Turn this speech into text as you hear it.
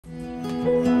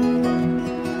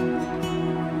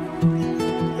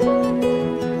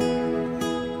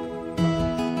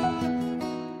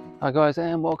Hi guys,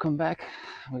 and welcome back.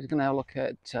 We're going to have a look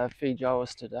at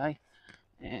Feijoas today,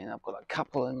 and I've got a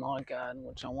couple in my garden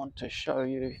which I want to show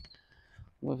you.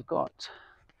 We've got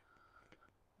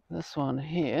this one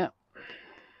here,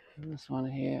 and this one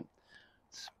here.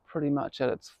 It's pretty much at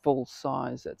its full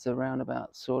size. It's around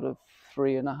about sort of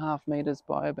 3.5 meters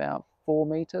by about 4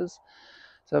 meters.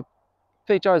 So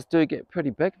Feijoas do get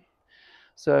pretty big.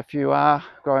 So if you are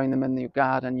growing them in your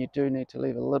garden, you do need to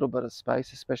leave a little bit of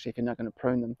space, especially if you're not going to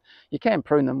prune them. You can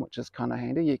prune them, which is kind of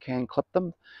handy. You can clip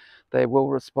them. They will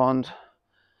respond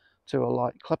to a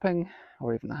light clipping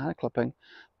or even a hard clipping.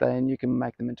 Then you can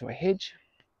make them into a hedge.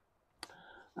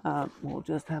 We'll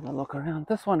just have a look around.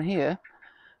 This one here,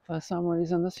 for some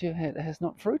reason, this year has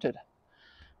not fruited.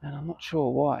 And I'm not sure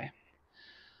why.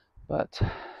 But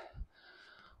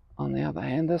on the other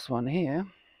hand, this one here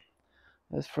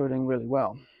is fruiting really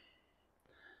well.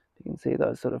 You can see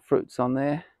those sort of fruits on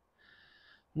there.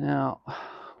 Now,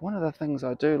 one of the things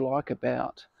I do like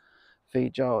about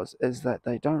Feijoas is that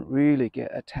they don't really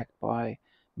get attacked by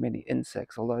many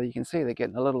insects, although you can see they're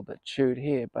getting a little bit chewed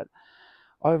here, but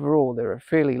overall they're a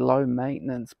fairly low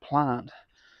maintenance plant.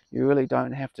 You really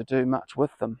don't have to do much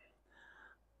with them.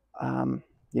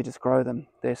 You just grow them.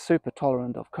 They're super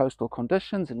tolerant of coastal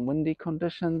conditions and windy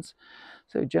conditions,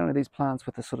 so generally these plants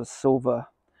with a sort of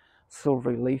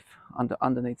silvery leaf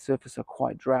underneath surface are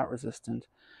quite drought resistant.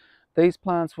 These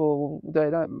plants they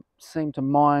don't seem to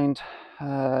mind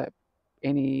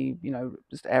any,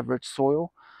 just average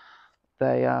soil.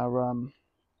 They are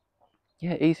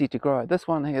easy to grow. This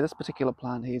one here, this particular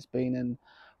plant here, has been in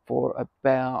for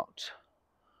about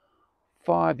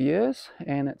 5 years,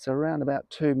 and it's around about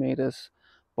 2 meters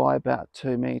by about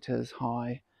 2 meters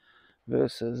high,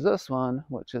 versus this one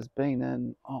which has been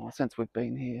in since we've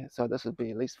been here. So this would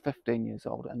be at least 15 years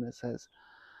old, and this has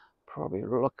probably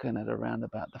looking at around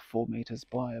about the 4 meters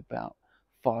by about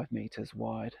 5 meters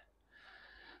wide.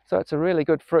 So it's a really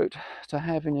good fruit to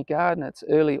have in your garden. It's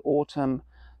early autumn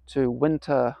to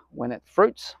winter when it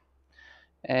fruits,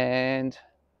 and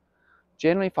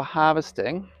generally for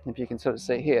harvesting, if you can sort of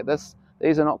see here,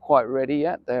 these are not quite ready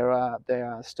yet. They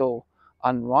are still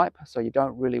unripe, so you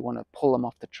don't really want to pull them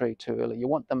off the tree too early. You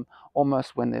want them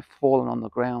almost when they've fallen on the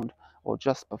ground or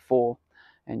just before,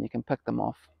 and you can pick them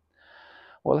off.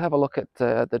 We'll have a look at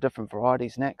the different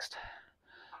varieties next.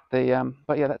 But yeah,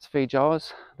 that's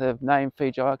Feijoas. The name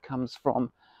Feijoa comes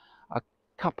from a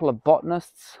couple of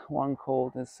botanists. One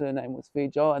called, his surname was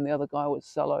Feijoa, and the other guy was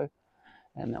Sello,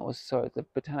 and the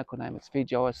botanical name is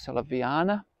Feijoa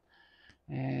sellowiana.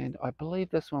 And I believe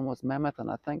this one was Mammoth,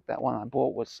 and I think that one I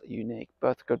bought was Unique.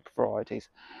 Both good varieties.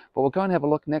 But we're going to have a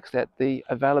look next at the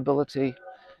availability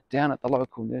down at the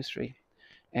local nursery,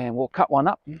 and we'll cut one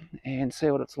up and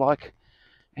see what it's like,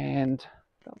 and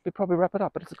that'll probably wrap it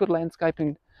up. But it's a good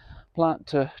landscaping plant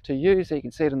to use. You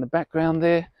can see it in the background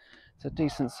there. It's a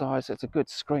decent size. It's a good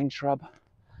screen shrub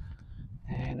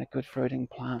and a good fruiting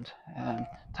plant.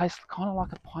 Tastes kind of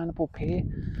like a pineapple pear.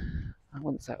 I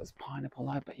wouldn't say it was pineapple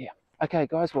though, but yeah. Okay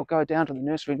guys, we'll go down to the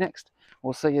nursery next.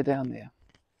 We'll see you down there.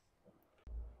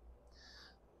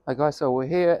 Okay, so we're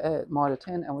here at Mitre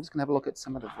 10, and we're just going to have a look at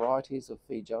some of the varieties of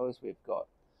Feijoas we've got.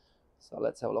 So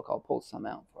let's have a look. I'll pull some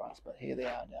out for us, but here they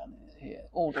are down here,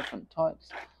 all different types.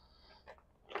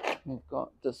 We've got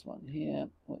this one here,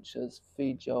 which is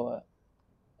Feijoa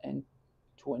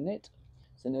Antoinette.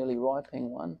 It's an early ripening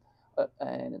one,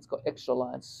 and it's got extra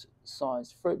large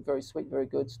sized fruit, very sweet, very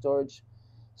good storage,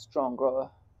 strong grower,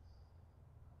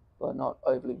 but not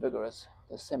overly vigorous.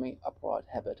 The semi-upright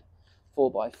habit,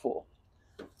 4x4.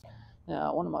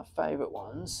 Now, one of my favourite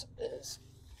ones is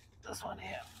this one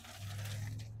here,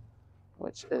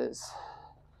 which is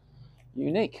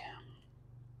Unique.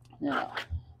 Now,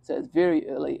 so it's very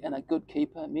early and a good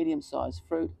keeper, medium-sized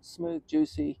fruit, smooth,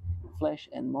 juicy, flesh,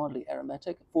 and mildly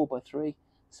aromatic, 4x3,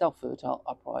 self-fertile,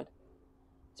 upright,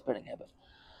 spreading habit.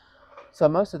 So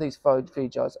most of these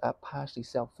Feijoas are partially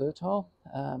self-fertile.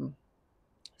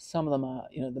 Some of them are,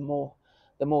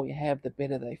 the more you have, the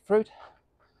better they fruit.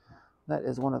 That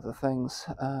is one of the things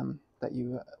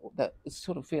that is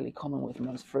sort of fairly common with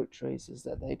most fruit trees, is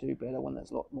that they do better when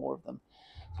there's a lot more of them.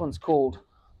 This one's called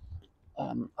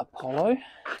Apollo.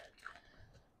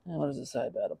 Now, what does it say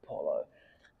about Apollo?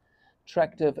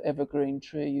 Attractive evergreen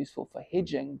tree, useful for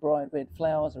hedging, bright red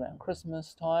flowers around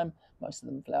Christmas time. Most of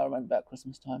them flower around about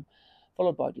Christmas time,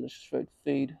 followed by delicious fruit,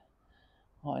 feed,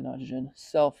 high nitrogen,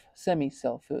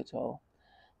 semi-self-fertile.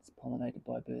 It's pollinated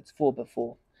by birds, 4x4.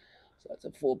 So that's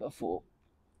a 4x4,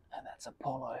 and that's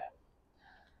Apollo.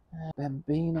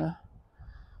 Bambina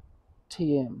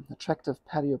TM, attractive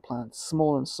patio plant,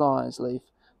 small in size, leaf,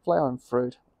 flower and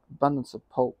fruit, abundance of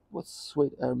pulp with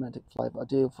sweet aromatic flavour,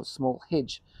 ideal for small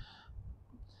hedge.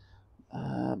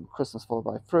 Crispness followed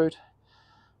by fruit.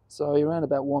 So you're around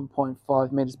about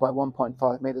 1.5 metres by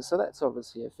 1.5 metres, so that's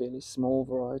obviously a fairly small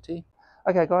variety.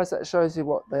 Okay guys, that shows you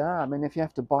what they are. I mean, if you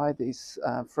have to buy these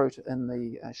fruit in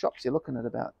the shops, you're looking at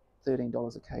about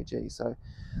 $13 a kg. So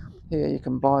here you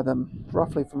can buy them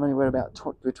roughly from anywhere about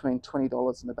between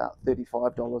 $20 and about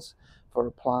 $35 for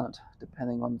a plant,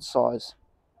 depending on size.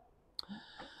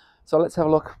 So let's have a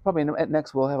look. Probably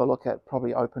next we'll have a look at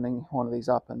probably opening one of these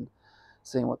up and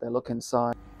seeing what they look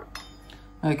inside.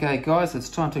 Okay guys, it's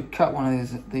time to cut one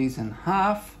of these in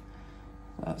half.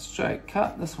 Straight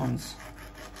cut. This one's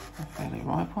a fairly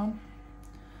ripe one.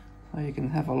 So you can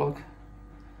have a look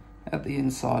at the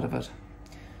inside of it.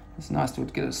 It's nice to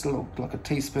get it still like a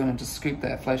teaspoon and just scoop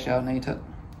that flesh out and eat it.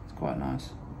 It's quite nice.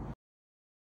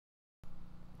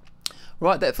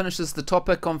 Right, that finishes the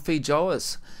topic on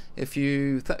Feijoas. If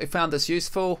you found this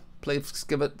useful, please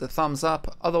give it the thumbs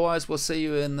up. Otherwise, we'll see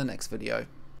you in the next video.